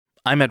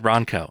I'm Ed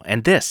Ronco,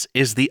 and this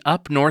is the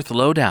Up North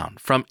Lowdown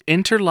from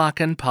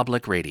Interlochen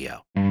Public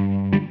Radio.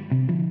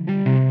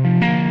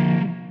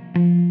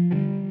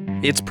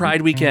 It's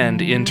Pride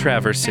Weekend in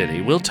Traverse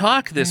City. We'll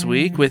talk this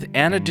week with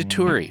Anna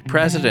Deturi,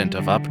 president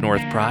of Up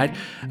North Pride,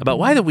 about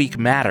why the week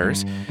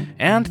matters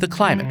and the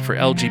climate for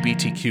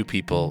LGBTQ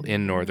people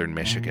in northern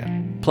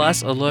Michigan.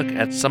 Plus, a look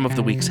at some of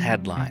the week's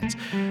headlines.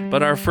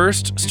 But our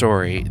first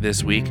story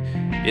this week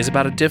is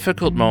about a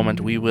difficult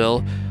moment we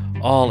will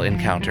all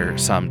encounter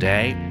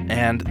someday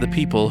and the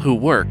people who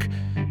work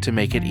to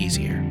make it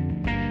easier.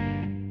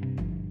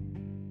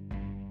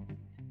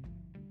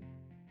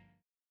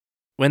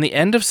 When the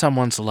end of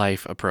someone's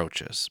life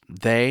approaches,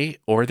 they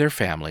or their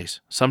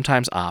families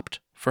sometimes opt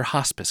for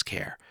hospice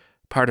care.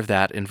 Part of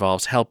that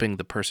involves helping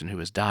the person who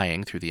is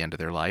dying through the end of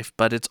their life,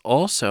 but it's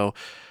also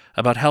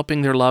about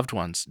helping their loved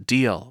ones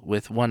deal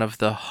with one of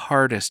the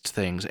hardest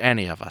things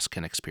any of us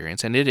can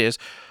experience, and it is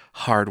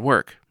hard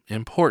work,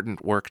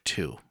 important work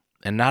too,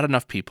 and not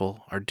enough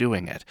people are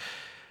doing it.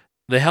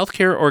 The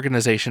healthcare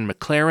organization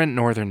McLaren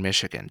Northern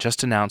Michigan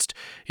just announced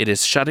it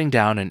is shutting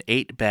down an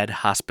 8-bed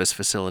hospice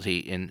facility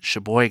in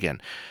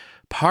Sheboygan.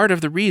 Part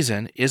of the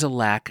reason is a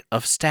lack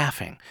of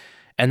staffing,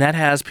 and that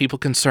has people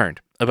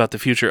concerned about the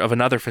future of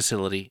another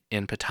facility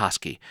in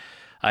Petoskey.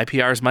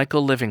 IPR's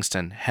Michael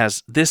Livingston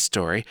has this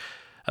story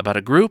about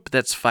a group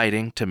that's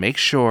fighting to make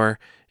sure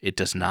it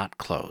does not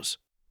close.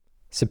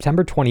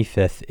 September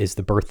 25th is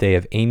the birthday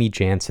of Amy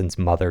Jansen's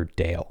mother,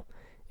 Dale.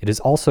 It is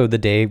also the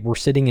day we're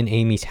sitting in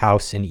Amy's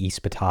house in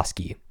East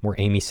Petoskey, where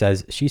Amy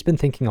says she's been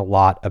thinking a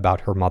lot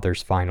about her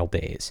mother's final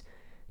days.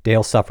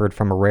 Dale suffered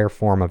from a rare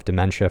form of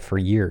dementia for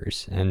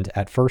years, and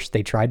at first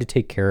they tried to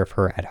take care of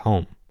her at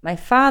home. My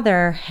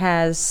father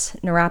has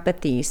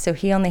neuropathy, so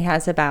he only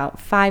has about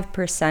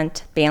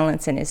 5%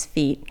 balance in his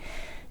feet.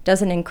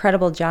 Does an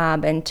incredible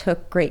job and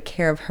took great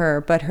care of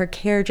her, but her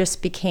care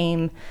just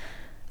became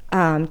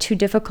too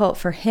difficult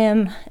for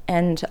him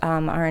and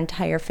our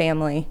entire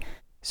family.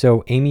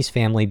 So Amy's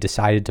family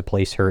decided to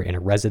place her in a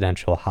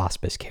residential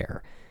hospice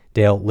care.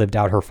 Dale lived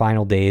out her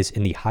final days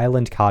in the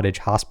Highland Cottage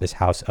Hospice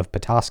House of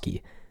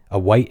Petoskey, a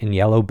white and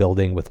yellow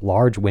building with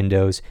large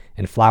windows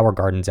and flower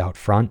gardens out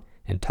front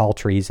and tall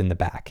trees in the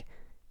back.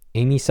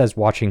 Amy says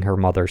watching her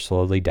mother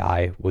slowly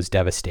die was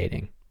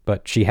devastating,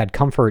 but she had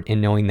comfort in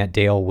knowing that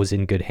Dale was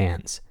in good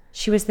hands.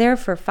 She was there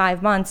for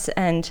 5 months,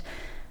 and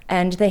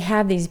they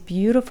have these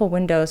beautiful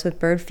windows with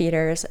bird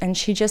feeders, and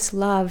she just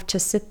loved to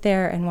sit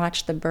there and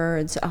watch the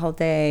birds all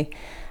day.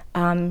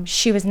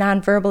 She was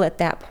nonverbal at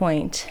that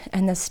point,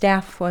 and the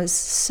staff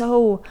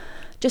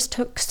just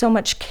took so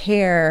much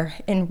care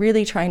in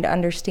really trying to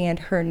understand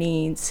her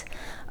needs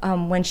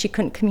when she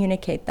couldn't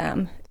communicate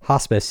them.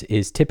 Hospice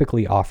is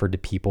typically offered to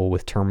people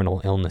with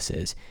terminal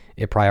illnesses.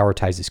 It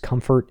prioritizes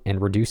comfort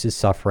and reduces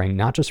suffering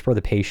not just for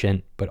the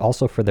patient, but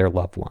also for their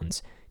loved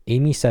ones.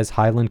 Amy says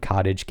Highland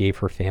Cottage gave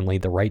her family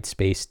the right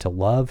space to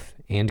love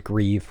and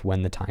grieve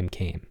when the time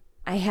came.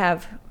 I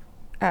have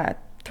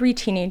 3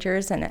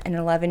 teenagers and an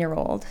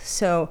 11-year-old.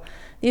 So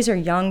these are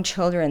young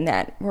children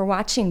that were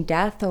watching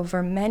death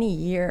over many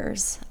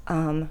years,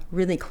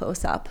 really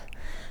close up.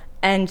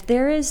 And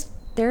there is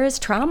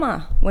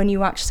trauma when you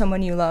watch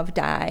someone you love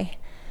die.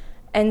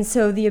 And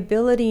so the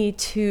ability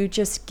to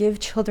just give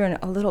children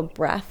a little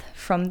breath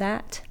from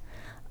that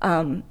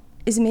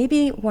is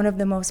maybe one of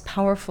the most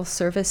powerful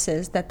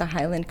services that the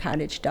Highland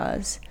Cottage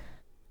does.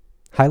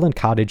 Highland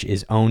Cottage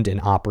is owned and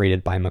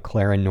operated by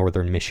McLaren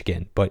Northern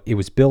Michigan, but it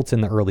was built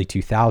in the early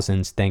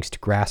 2000s thanks to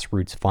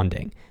grassroots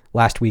funding.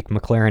 Last week,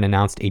 McLaren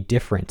announced a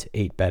different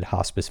 8-bed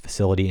hospice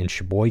facility in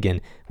Sheboygan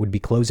would be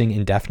closing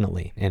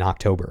indefinitely in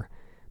October.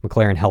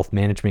 McLaren Health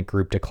Management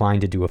Group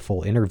declined to do a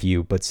full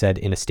interview, but said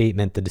in a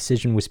statement the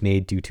decision was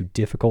made due to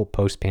difficult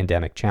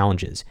post-pandemic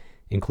challenges,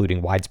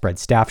 including widespread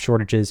staff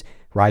shortages,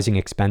 rising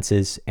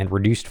expenses, and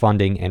reduced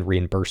funding and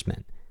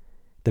reimbursement.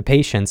 The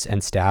patients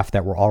and staff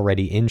that were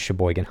already in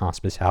Sheboygan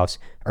Hospice House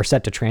are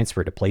set to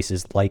transfer to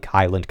places like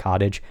Highland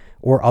Cottage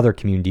or other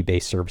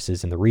community-based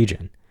services in the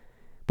region.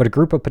 But a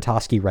group of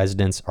Petoskey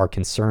residents are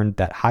concerned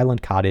that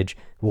Highland Cottage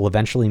will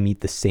eventually meet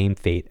the same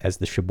fate as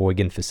the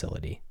Sheboygan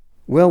facility.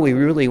 Well, we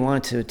really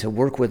want to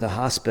work with the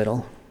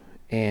hospital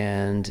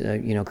and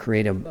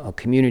create a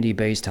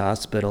community-based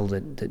hospital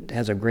that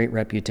has a great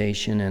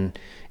reputation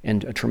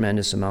and a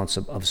tremendous amounts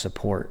of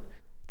support.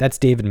 That's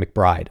David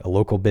McBride, a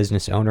local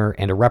business owner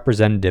and a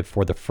representative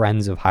for the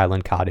Friends of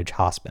Highland Cottage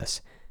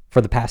Hospice.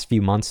 For the past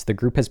few months, the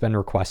group has been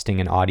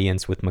requesting an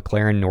audience with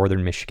McLaren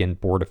Northern Michigan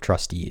Board of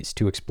Trustees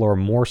to explore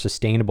more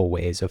sustainable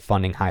ways of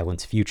funding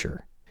Highland's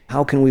future.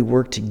 How can we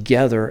work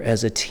together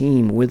as a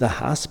team with the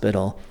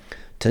hospital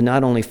to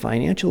not only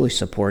financially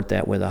support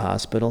that with the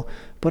hospital,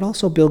 but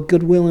also build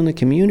goodwill in the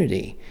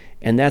community?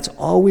 And that's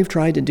all we've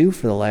tried to do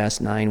for the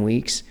last 9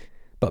 weeks.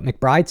 But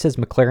McBride says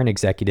McLaren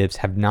executives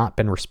have not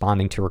been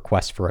responding to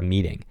requests for a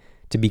meeting.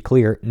 To be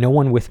clear, no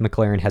one with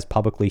McLaren has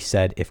publicly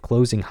said if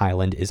closing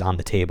Highland is on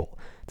the table.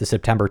 The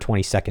September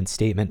 22nd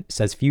statement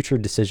says future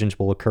decisions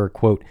will occur,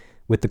 quote,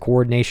 with the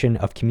coordination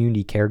of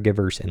community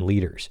caregivers and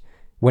leaders.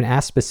 When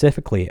asked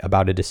specifically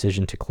about a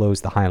decision to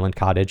close the Highland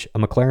Cottage, a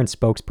McLaren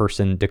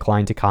spokesperson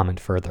declined to comment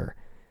further.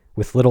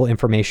 With little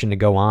information to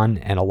go on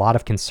and a lot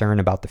of concern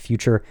about the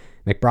future,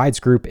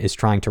 McBride's group is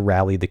trying to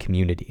rally the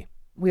community.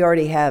 We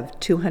already have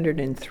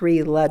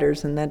 203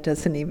 letters, and that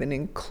doesn't even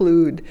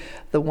include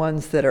the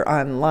ones that are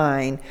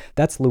online.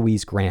 That's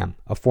Louise Graham,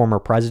 a former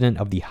president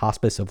of the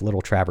Hospice of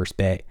Little Traverse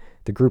Bay,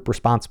 the group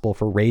responsible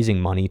for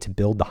raising money to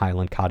build the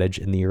Highland Cottage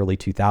in the early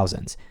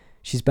 2000s.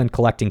 She's been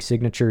collecting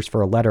signatures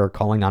for a letter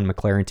calling on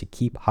McLaren to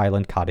keep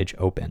Highland Cottage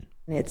open.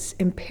 It's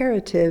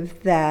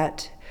imperative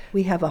that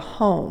we have a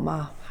home,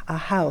 a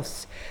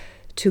house,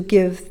 to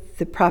give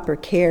the proper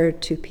care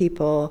to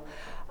people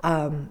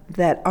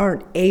that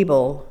aren't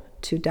able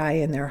to die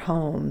in their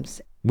homes.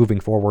 Moving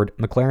forward,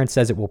 McLaren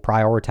says it will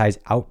prioritize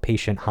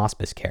outpatient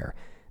hospice care.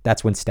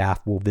 That's when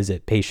staff will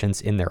visit patients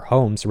in their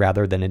homes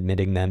rather than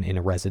admitting them in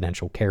a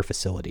residential care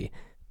facility.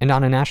 And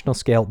on a national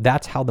scale,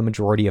 that's how the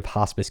majority of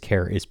hospice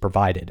care is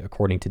provided,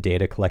 according to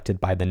data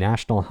collected by the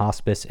National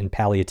Hospice and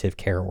Palliative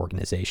Care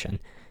Organization.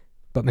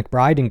 But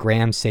McBride and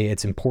Graham say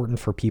it's important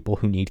for people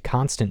who need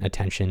constant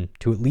attention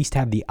to at least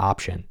have the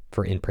option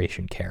for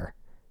inpatient care.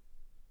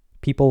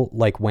 People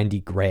like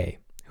Wendy Gray,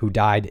 who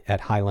died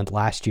at Highland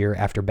last year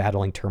after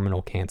battling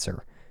terminal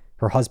cancer.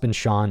 Her husband,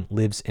 Sean,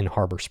 lives in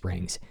Harbor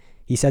Springs.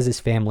 He says his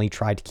family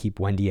tried to keep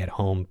Wendy at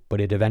home, but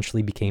it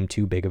eventually became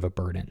too big of a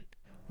burden.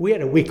 We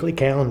had a weekly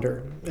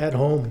calendar at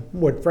home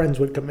where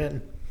friends would come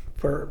in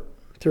for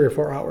 3 or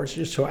 4 hours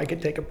just so I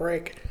could take a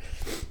break.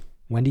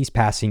 Wendy's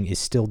passing is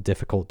still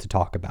difficult to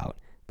talk about,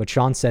 but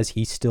Sean says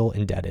he's still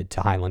indebted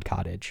to Highland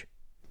Cottage.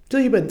 Till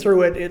you've been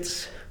through it,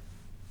 it's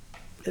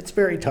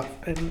very tough.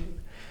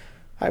 And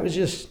I was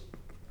just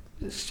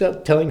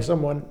telling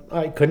someone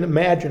I couldn't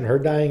imagine her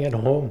dying at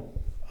home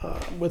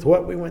with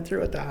what we went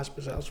through at the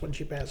hospice house when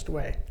she passed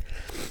away.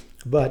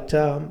 But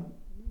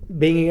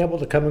being able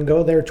to come and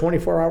go there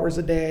 24 hours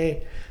a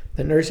day,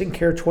 the nursing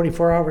care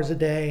 24 hours a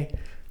day,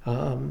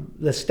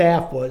 the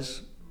staff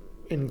was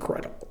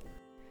incredible.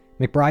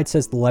 McBride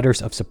says the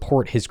letters of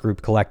support his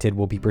group collected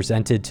will be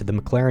presented to the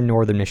McLaren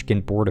Northern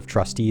Michigan Board of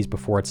Trustees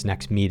before its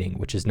next meeting,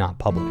 which is not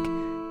public.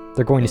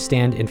 They're going to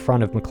stand in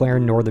front of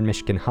McLaren Northern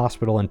Michigan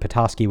Hospital in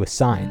Petoskey with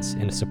signs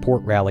in a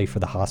support rally for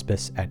the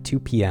hospice at 2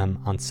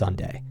 p.m. on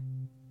Sunday.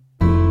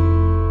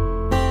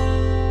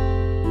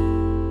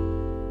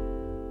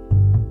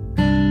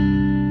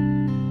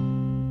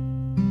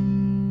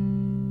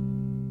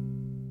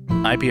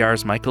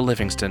 IPR's Michael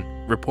Livingston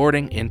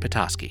reporting in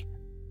Petoskey.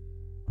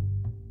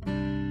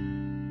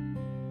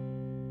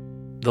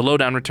 The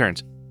Lowdown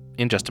returns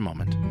in just a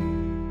moment.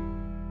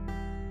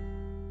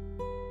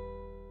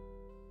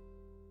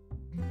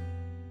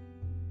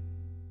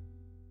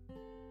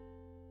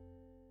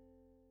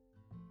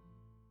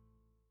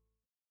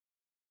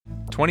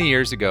 "20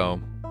 years ago,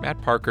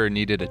 Matt Parker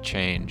needed a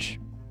change.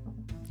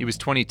 He was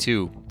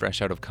 22,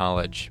 fresh out of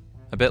college,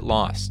 a bit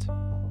lost.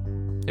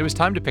 It was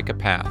time to pick a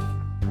path,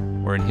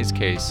 or in his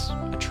case,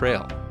 a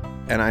trail.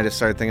 And I just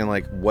started thinking,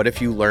 like, what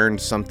if you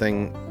learned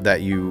something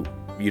that you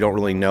don't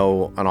really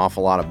know an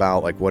awful lot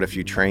about? Like, what if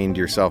you trained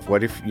yourself?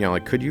 What if,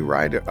 like, could you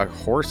ride a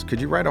horse? Could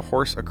you ride a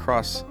horse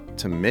across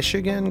to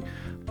Michigan?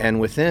 And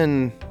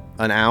within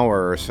an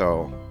hour or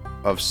so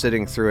of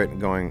sitting through it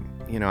and going,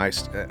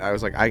 I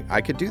was like,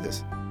 I could do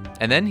this.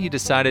 And then he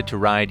decided to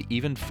ride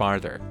even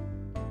farther.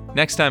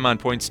 Next time on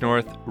Points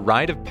North,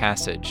 Rite of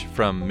Passage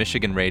from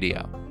Michigan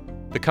Radio.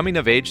 The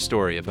coming-of-age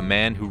story of a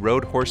man who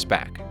rode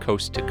horseback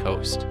coast to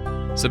coast.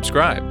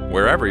 Subscribe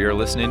wherever you're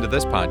listening to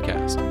this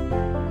podcast.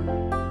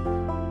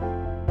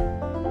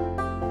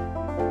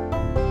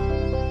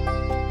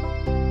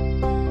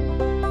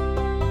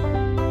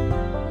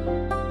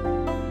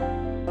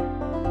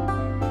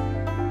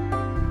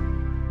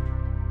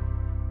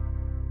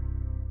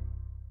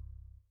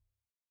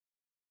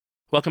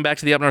 Welcome back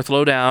to the Up North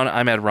Lowdown.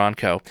 I'm Ed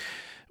Ronco.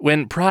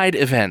 When Pride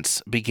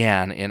events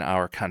began in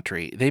our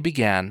country, they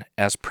began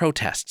as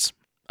protests.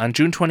 On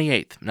June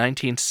 28,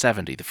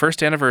 1970, the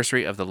first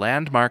anniversary of the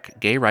landmark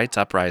gay rights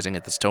uprising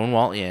at the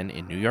Stonewall Inn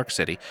in New York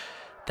City,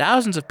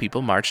 thousands of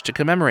people marched to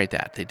commemorate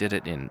that. They did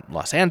it in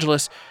Los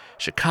Angeles,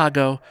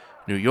 Chicago,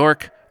 New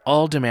York,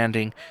 all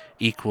demanding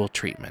equal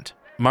treatment.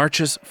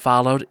 Marches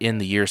followed in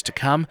the years to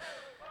come,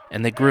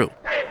 and they grew.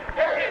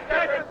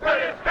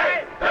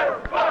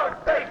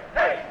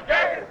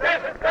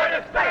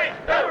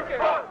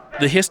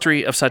 The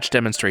history of such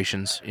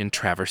demonstrations in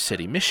Traverse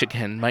City,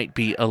 Michigan might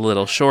be a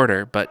little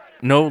shorter, but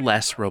no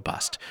less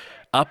robust.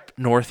 Up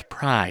North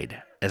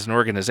Pride, as an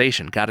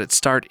organization, got its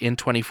start in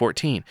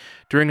 2014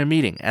 during a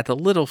meeting at the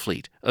Little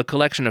Fleet, a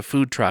collection of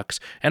food trucks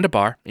and a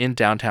bar in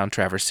downtown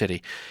Traverse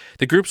City.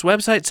 The group's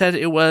website said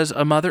it was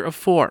a mother of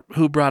 4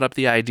 who brought up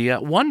the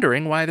idea,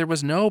 wondering why there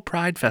was no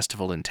Pride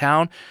Festival in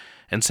town,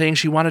 and saying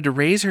she wanted to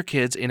raise her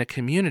kids in a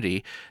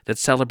community that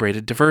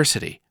celebrated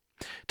diversity.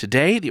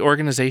 Today, the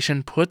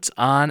organization puts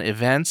on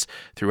events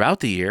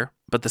throughout the year,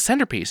 But the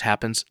centerpiece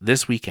happens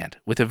this weekend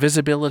with a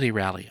visibility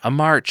rally, a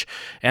march,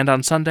 and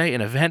on Sunday,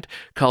 an event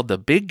called the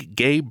Big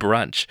Gay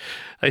Brunch.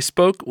 I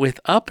spoke with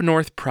Up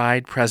North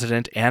Pride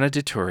President Anna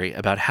DeTuri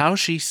about how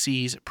she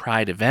sees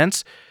Pride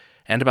events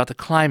and about the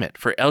climate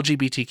for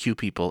LGBTQ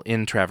people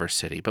in Traverse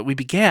City. But we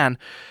began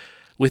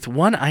with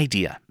one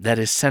idea that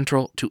is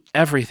central to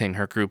everything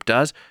her group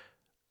does: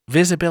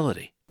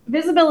 visibility.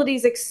 Visibility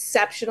is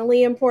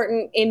exceptionally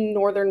important in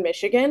northern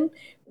Michigan,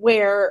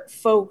 where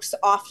folks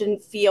often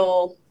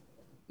feel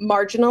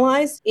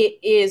marginalized. It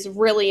is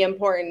really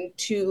important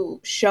to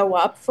show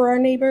up for our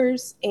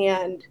neighbors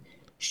and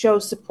show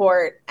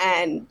support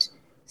and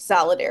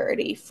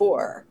solidarity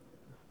for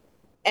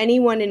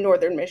anyone in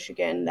northern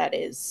Michigan that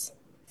is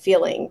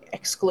feeling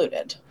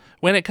excluded.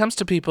 When it comes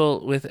to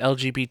people with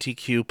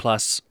LGBTQ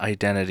plus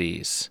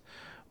identities,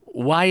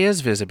 why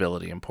is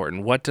visibility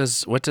important? What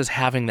does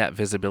having that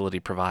visibility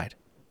provide?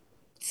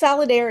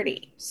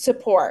 Solidarity,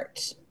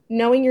 support,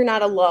 knowing you're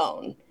not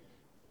alone.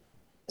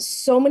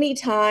 So many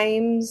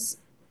times,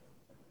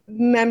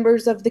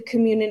 members of the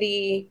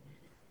community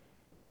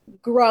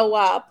grow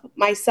up,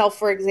 myself,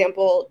 for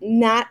example,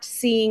 not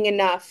seeing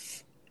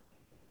enough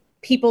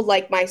people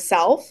like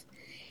myself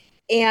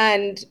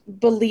and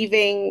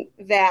believing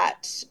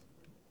that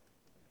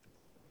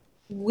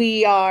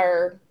we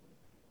are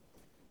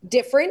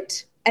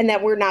different and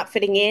that we're not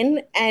fitting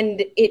in.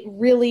 And it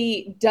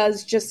really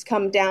does just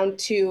come down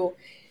to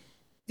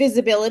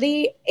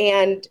visibility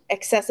and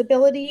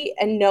accessibility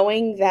and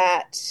knowing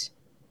that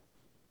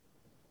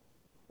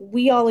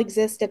we all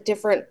exist at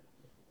different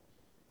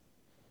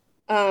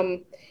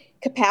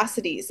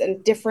capacities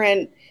and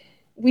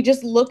we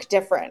just look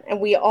different, and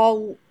we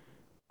all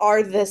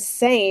are the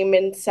same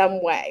in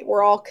some way.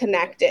 We're all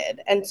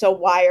connected. And so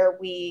why are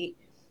we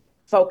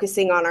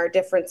focusing on our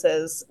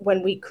differences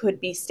when we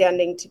could be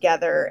standing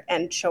together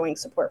and showing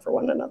support for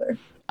one another?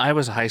 I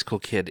was a high school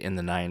kid in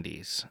the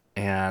 90s,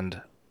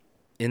 and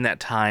in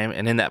that time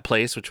and in that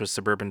place, which was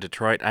suburban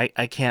Detroit,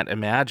 I can't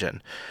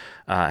imagine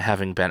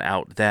having been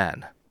out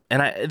then.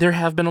 And there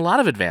have been a lot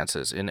of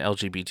advances in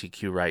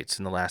LGBTQ rights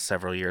in the last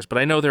several years, but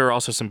I know there are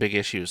also some big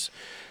issues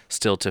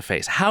still to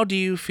face. How do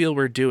you feel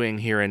we're doing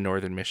here in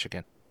northern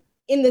Michigan?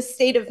 In the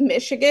state of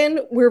Michigan,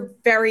 we're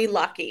very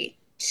lucky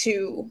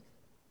to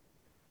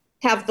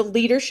have the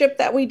leadership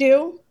that we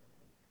do,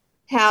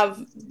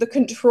 have the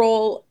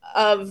control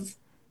of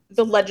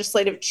the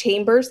legislative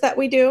chambers that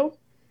we do,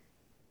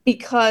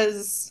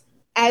 because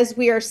as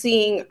we are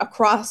seeing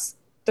across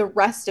the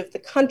rest of the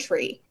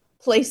country,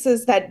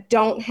 places that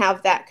don't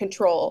have that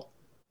control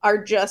are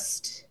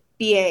just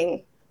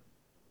being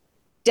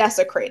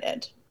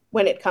desecrated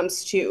when it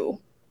comes to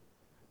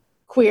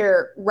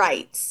queer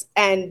rights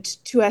and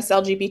to us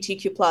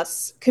LGBTQ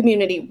plus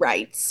community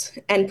rights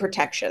and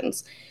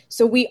protections.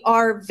 So we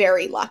are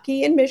very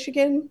lucky in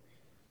Michigan,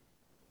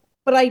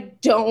 but I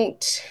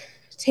don't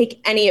take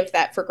any of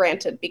that for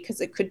granted because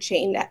it could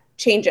change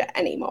at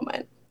any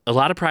moment. A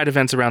lot of Pride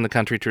events around the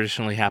country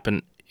traditionally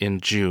happen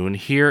in June.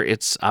 Here,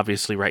 it's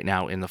obviously right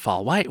now in the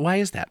fall. Why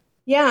is that?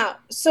 Yeah,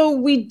 so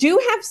we do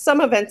have some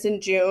events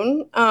in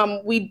June.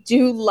 We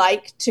do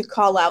like to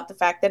call out the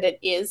fact that it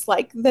is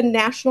like the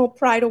National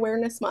Pride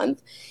Awareness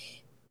Month.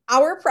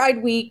 Our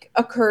Pride Week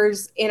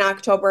occurs in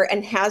October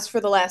and has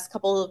for the last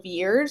couple of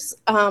years.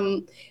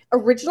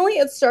 Originally,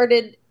 it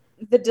started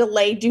the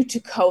delay due to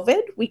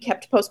COVID. We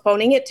kept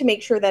postponing it to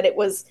make sure that it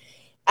was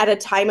at a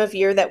time of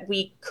year that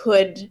we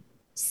could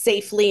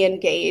safely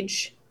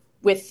engage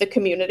with the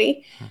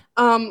community.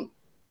 And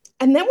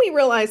then we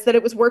realized that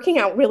it was working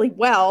out really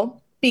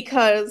well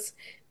because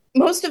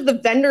most of the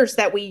vendors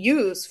that we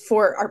use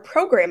for our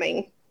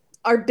programming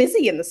are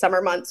busy in the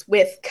summer months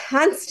with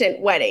constant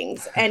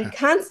weddings and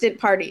constant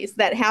parties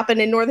that happen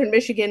in northern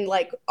Michigan,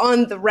 like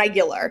on the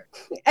regular.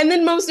 And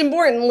then most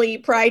importantly,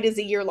 Pride is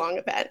a year-long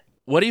event.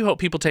 What do you hope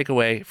people take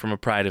away from a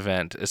Pride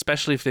event,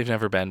 especially if they've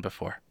never been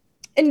before?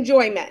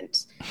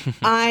 Enjoyment.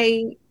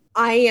 I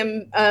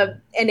am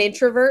an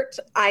introvert.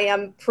 I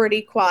am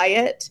pretty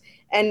quiet,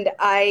 and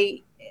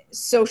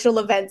social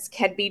events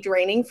can be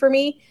draining for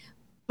me.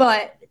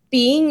 But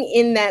being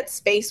in that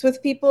space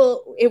with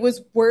people, it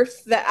was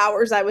worth the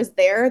hours I was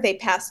there. They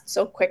passed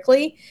so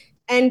quickly.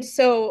 And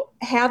so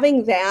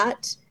having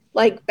that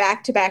like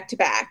back to back to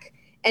back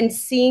and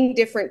seeing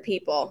different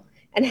people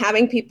and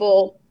having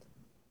people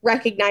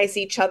recognize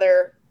each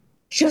other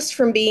just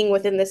from being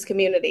within this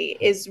community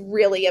is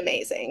really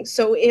amazing.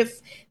 So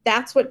if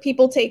that's what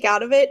people take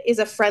out of it, is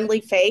a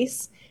friendly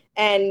face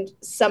and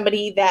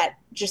somebody that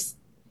just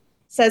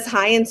says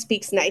hi and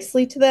speaks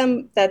nicely to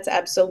them, that's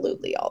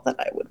absolutely all that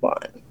I would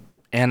want.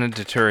 Anna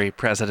DeTuri,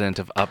 president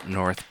of Up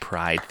North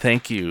Pride,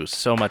 thank you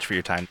so much for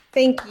your time.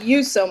 Thank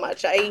you so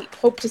much. I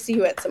hope to see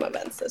you at some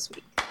events this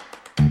week.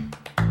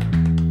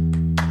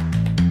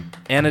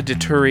 Anna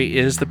DeTuri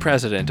is the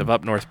president of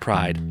Up North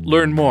Pride.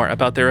 Learn more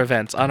about their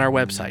events on our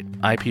website,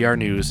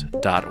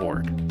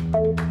 iprnews.org.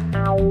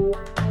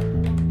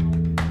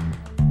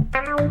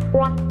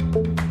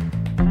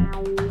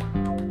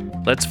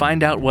 Let's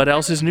find out what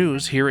else is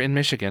news here in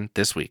Michigan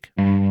this week.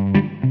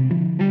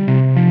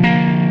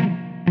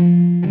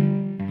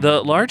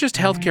 The largest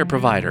healthcare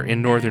provider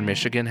in northern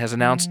Michigan has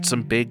announced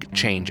some big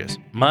changes.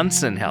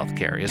 Munson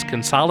Healthcare is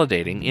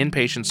consolidating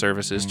inpatient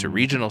services to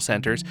regional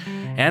centers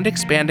and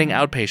expanding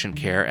outpatient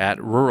care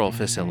at rural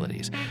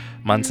facilities.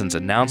 Munson's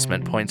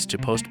announcement points to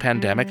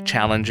post-pandemic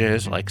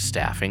challenges like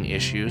staffing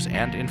issues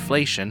and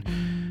inflation.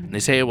 They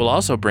say it will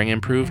also bring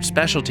improved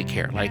specialty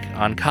care like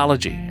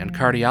oncology and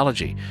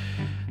cardiology.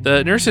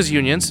 The nurses'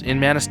 unions in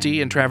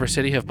Manistee and Traverse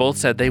City have both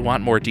said they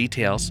want more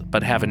details,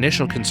 but have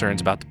initial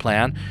concerns about the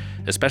plan,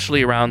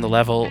 especially around the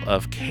level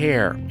of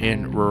care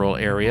in rural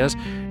areas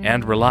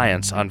and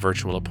reliance on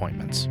virtual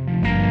appointments.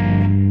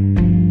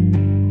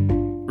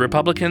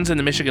 Republicans in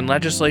the Michigan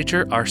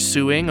legislature are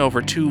suing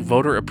over two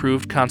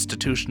voter-approved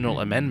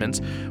constitutional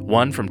amendments,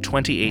 one from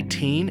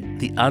 2018,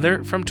 the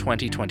other from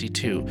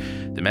 2022.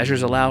 The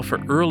measures allow for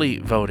early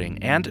voting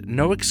and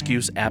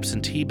no-excuse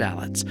absentee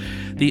ballots.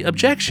 The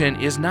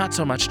objection is not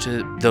so much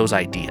to those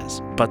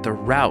ideas, but the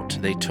route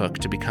they took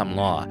to become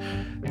law.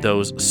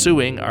 Those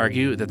suing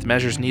argue that the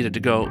measures needed to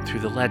go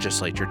through the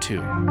legislature,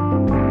 too.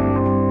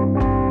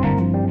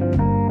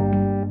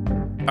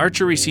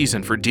 Archery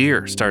season for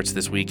deer starts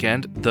this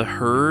weekend. The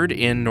herd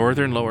in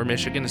northern Lower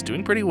Michigan is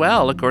doing pretty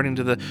well, according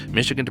to the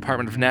Michigan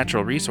Department of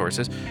Natural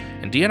Resources,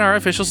 and DNR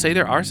officials say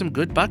there are some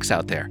good bucks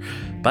out there.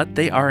 But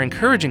they are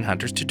encouraging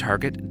hunters to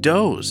target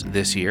does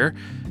this year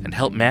and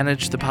help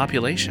manage the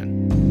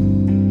population.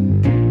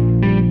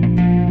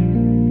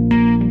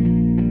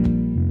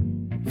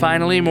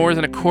 Finally, more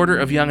than a quarter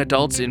of young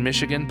adults in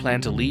Michigan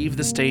plan to leave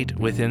the state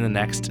within the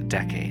next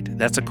decade.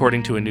 That's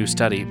according to a new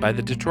study by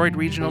the Detroit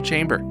Regional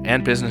Chamber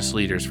and Business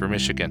Leaders for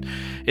Michigan.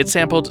 It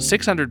sampled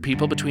 600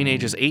 people between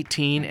ages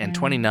 18 and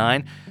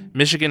 29.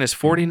 Michigan is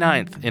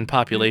 49th in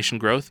population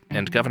growth,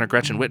 and Governor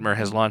Gretchen Whitmer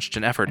has launched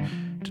an effort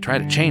to try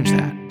to change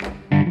that.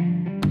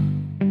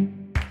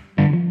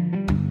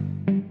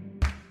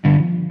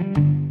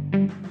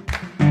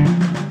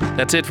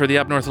 That's it for the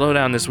Up North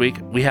Lowdown this week.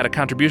 We had a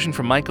contribution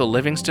from Michael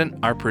Livingston.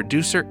 Our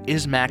producer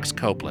is Max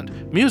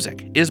Copeland.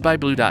 Music is by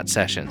Blue Dot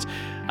Sessions.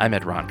 I'm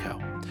Ed Ronco.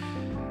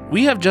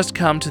 We have just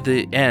come to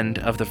the end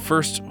of the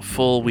first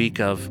full week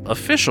of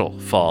official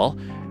fall,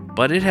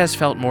 but it has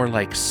felt more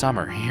like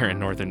summer here in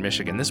northern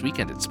Michigan. This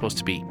weekend it's supposed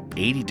to be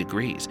 80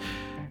 degrees.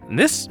 And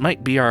this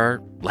might be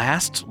our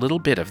last little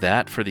bit of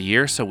that for the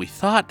year, so we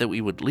thought that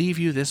we would leave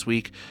you this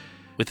week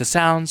with the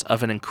sounds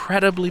of an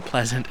incredibly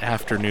pleasant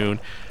afternoon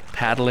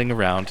paddling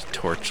around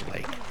Torch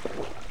Lake.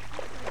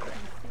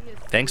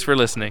 Thanks for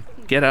listening.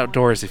 Get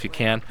outdoors if you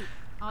can,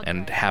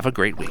 and have a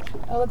great week.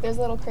 Oh, look, there's a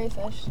little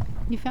crayfish.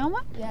 You found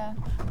one? Yeah.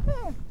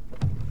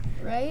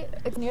 Right?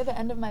 It's near the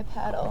end of my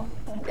paddle.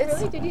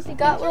 Really? Did you see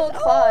got pictures? little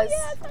claws.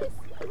 Oh, yes, I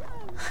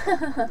see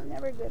them. I'm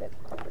never good at.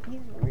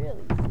 He's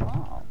really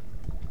small.